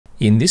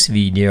In this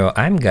video,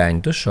 I'm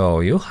going to show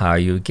you how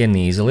you can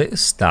easily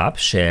stop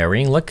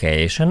sharing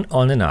location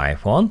on an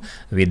iPhone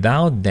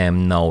without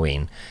them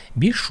knowing.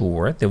 Be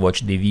sure to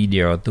watch the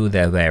video to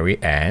the very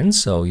end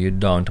so you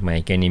don't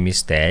make any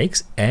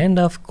mistakes, and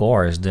of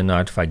course do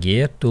not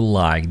forget to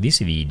like this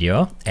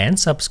video and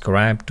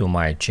subscribe to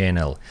my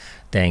channel.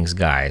 Thanks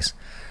guys.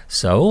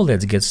 So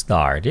let's get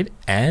started,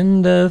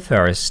 and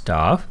first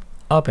off,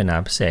 open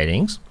up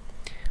settings.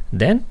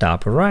 Then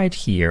tap right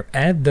here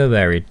at the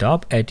very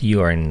top at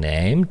your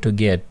name to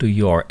get to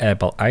your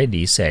Apple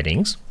ID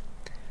settings.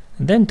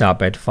 Then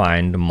tap at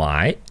Find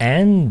My,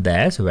 and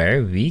that's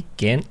where we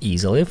can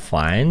easily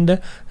find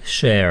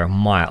Share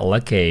My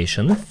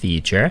Location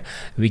feature.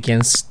 We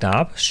can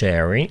stop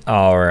sharing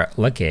our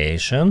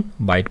location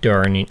by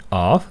turning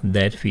off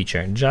that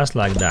feature, just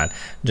like that.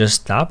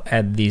 Just tap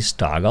at this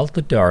toggle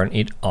to turn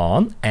it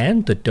on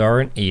and to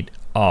turn it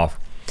off.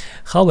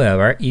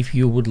 However, if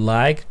you would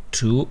like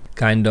to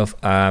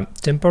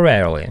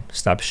temporarily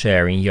stop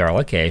sharing your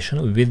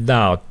location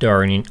without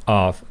turning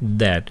off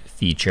that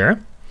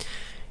feature,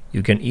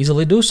 you can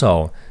easily do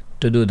so.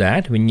 To do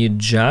that, we need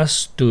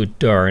just to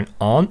turn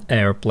on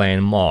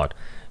airplane mode.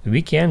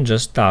 We can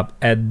just tap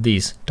at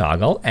this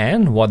toggle,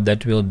 and what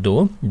that will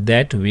do,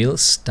 that will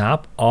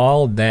stop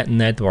all the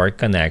network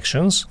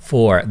connections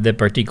for the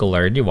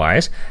particular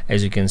device.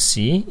 As you can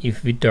see,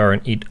 if we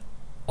turn it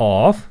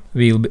off,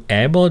 we'll be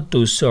able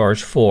to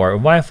search for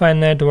Wi-Fi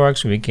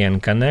networks. We can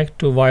connect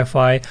to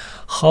Wi-Fi.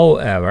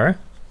 However,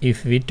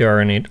 if we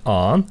turn it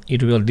on,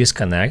 it will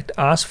disconnect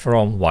us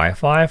from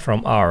Wi-Fi,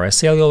 from our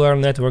cellular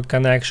network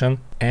connection,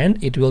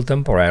 and it will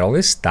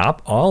temporarily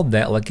stop all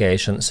the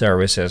location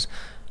services.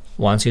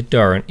 Once you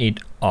turn it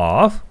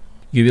off,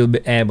 you will be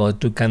able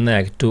to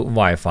connect to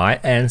Wi-Fi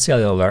and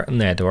cellular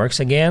networks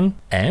again,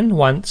 and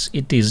once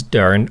it is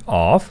turned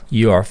off,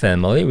 your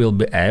family will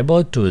be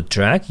able to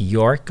track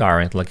your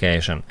current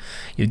location.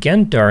 You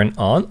can turn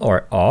on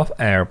or off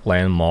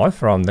airplane mode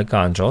from the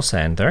control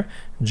center.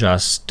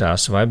 Just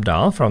swipe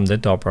down from the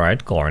top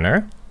right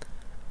corner,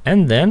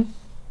 and then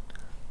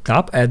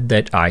tap at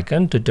that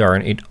icon to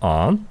turn it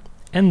on,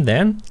 and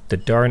then to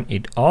turn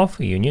it off,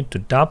 you need to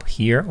tap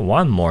here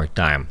one more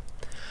time.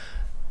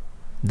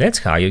 That's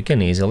how you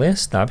can easily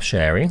stop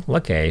sharing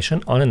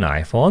location on an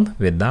iPhone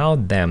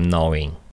without them knowing.